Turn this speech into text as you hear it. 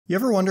You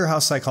ever wonder how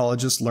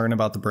psychologists learn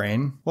about the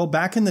brain? Well,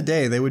 back in the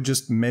day, they would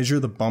just measure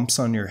the bumps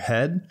on your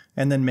head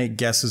and then make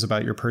guesses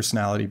about your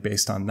personality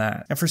based on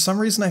that. And for some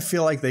reason, I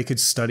feel like they could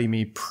study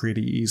me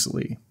pretty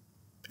easily.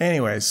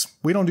 Anyways,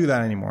 we don't do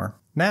that anymore.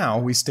 Now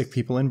we stick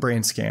people in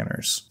brain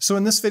scanners. So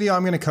in this video,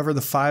 I'm going to cover the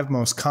 5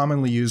 most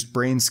commonly used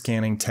brain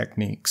scanning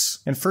techniques.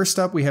 And first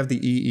up, we have the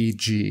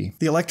EEG.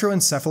 The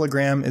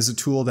electroencephalogram is a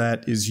tool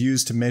that is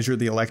used to measure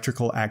the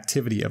electrical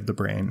activity of the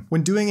brain.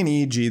 When doing an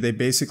EEG, they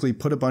basically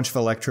put a bunch of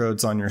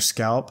electrodes on your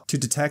scalp to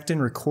detect and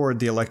record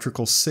the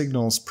electrical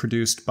signals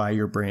produced by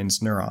your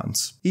brain's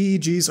neurons.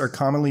 EEGs are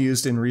commonly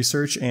used in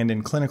research and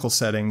in clinical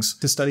settings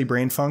to study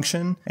brain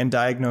function and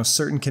diagnose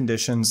certain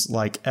conditions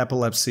like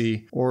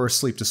epilepsy or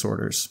sleep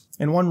disorders.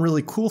 And one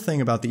really cool thing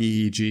about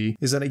the EEG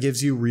is that it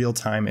gives you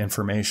real-time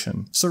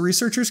information. So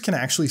researchers can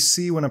actually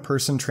see when a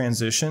person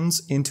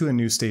transitions into a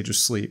new stage of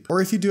sleep. Or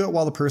if you do it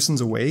while the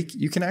person's awake,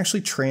 you can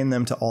actually train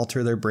them to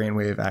alter their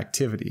brainwave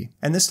activity.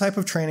 And this type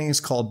of training is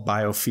called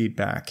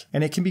biofeedback,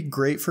 and it can be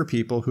great for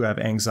people who have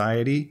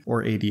anxiety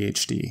or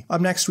ADHD.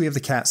 Up next, we have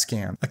the CAT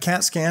scan. A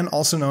CAT scan,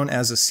 also known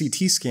as a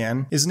CT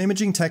scan, is an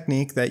imaging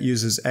technique that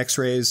uses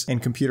X-rays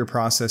and computer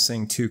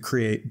processing to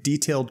create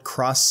detailed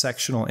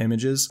cross-sectional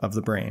images of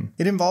the brain.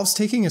 It involves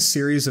taking a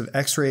series of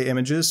X-ray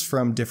images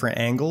from different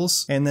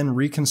angles and then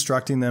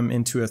reconstructing them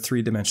into a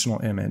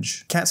 3-dimensional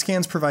image. CAT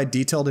scans provide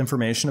detailed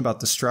information about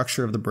the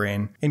structure of the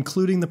brain,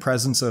 including the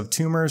presence of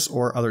tumors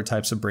or other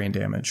types of brain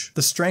damage.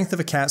 The strength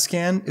of a CAT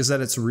scan is that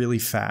it's really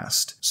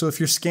fast. So if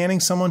you're scanning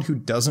someone who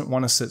doesn't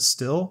want to sit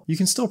still, you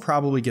can still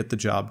probably get the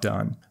job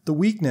done. The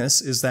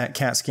weakness is that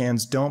CAT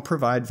scans don't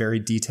provide very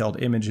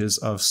detailed images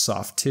of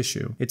soft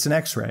tissue. It's an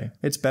X-ray.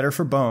 It's better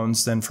for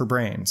bones than for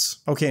brains.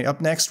 Okay, up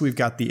next we've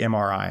got the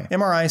MRI.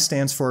 MRI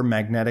stands for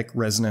magnetic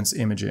resonance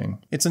imaging.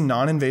 It's a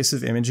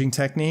non-invasive imaging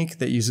technique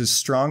that uses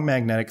strong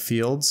magnetic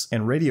fields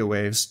and radio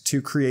waves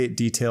to create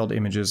detailed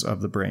images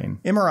of the brain.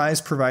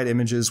 MRIs provide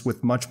images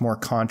with much more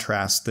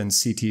contrast than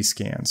CT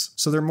scans,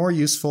 so they're more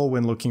useful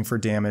when looking for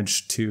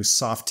damage to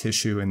soft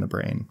tissue in the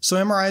brain. So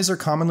MRIs are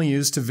commonly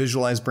used to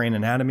visualize brain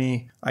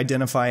anatomy,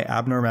 identify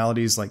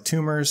abnormalities like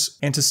tumors,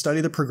 and to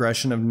study the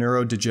progression of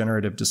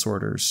neurodegenerative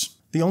disorders.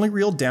 The only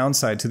real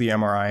downside to the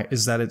MRI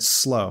is that it's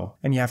slow,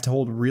 and you have to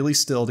hold really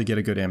still to get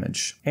a good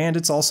image. And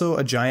it's also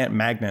a giant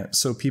magnet,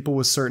 so people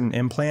with certain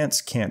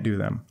implants can't do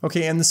them.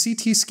 Okay, and the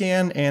CT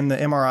scan and the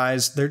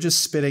MRIs, they're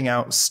just spitting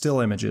out still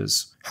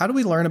images. How do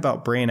we learn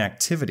about brain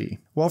activity?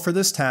 Well, for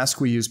this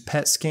task, we use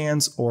PET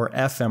scans or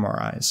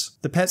fMRIs.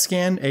 The PET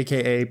scan,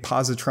 aka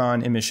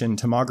Positron Emission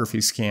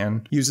Tomography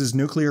scan, uses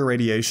nuclear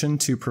radiation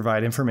to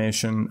provide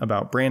information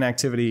about brain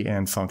activity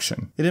and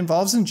function. It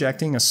involves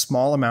injecting a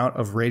small amount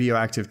of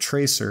radioactive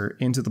tracer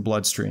into the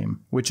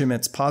bloodstream, which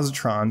emits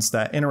positrons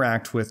that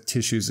interact with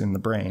tissues in the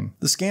brain.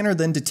 The scanner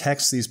then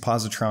detects these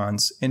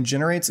positrons and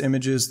generates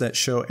images that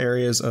show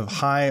areas of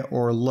high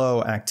or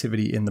low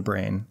activity in the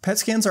brain. PET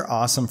scans are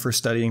awesome for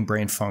studying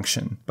brain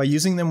function. By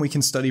using them, we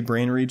can study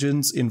brain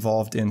regions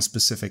involved in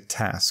specific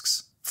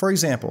tasks. For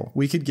example,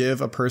 we could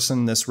give a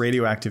person this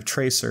radioactive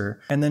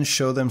tracer and then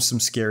show them some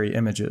scary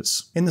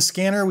images. In the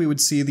scanner, we would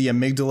see the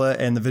amygdala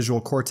and the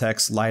visual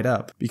cortex light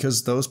up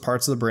because those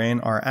parts of the brain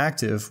are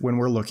active when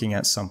we're looking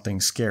at something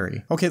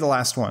scary. Okay, the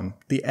last one,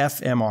 the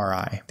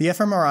fMRI. The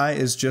fMRI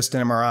is just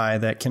an MRI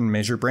that can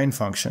measure brain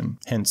function,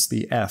 hence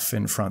the F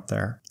in front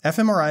there.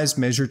 fMRIs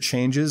measure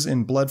changes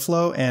in blood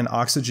flow and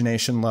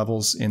oxygenation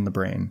levels in the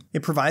brain.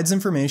 It provides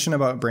information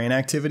about brain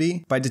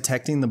activity by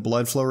detecting the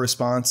blood flow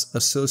response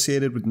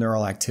associated with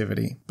neural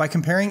activity. By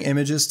comparing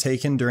images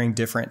taken during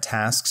different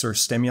tasks or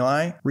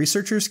stimuli,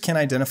 researchers can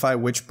identify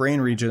which brain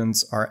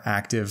regions are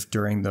active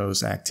during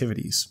those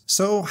activities.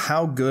 So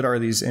how good are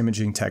these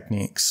imaging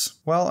techniques?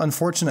 Well,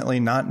 unfortunately,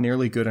 not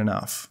nearly good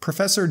enough.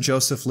 Professor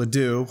Joseph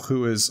Ledoux,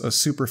 who is a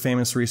super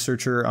famous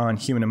researcher on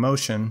human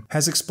emotion,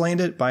 has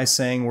explained it by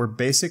saying we're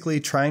basically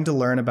trying to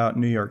learn about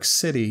New York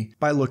City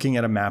by looking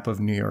at a map of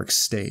New York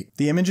State.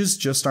 The images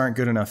just aren't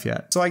good enough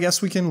yet. So I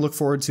guess we can look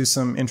forward to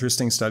some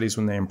interesting studies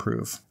when they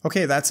improve.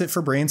 Okay, that's it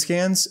for brain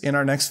scans. In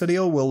our next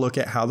video, we'll look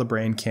at how the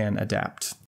brain can adapt.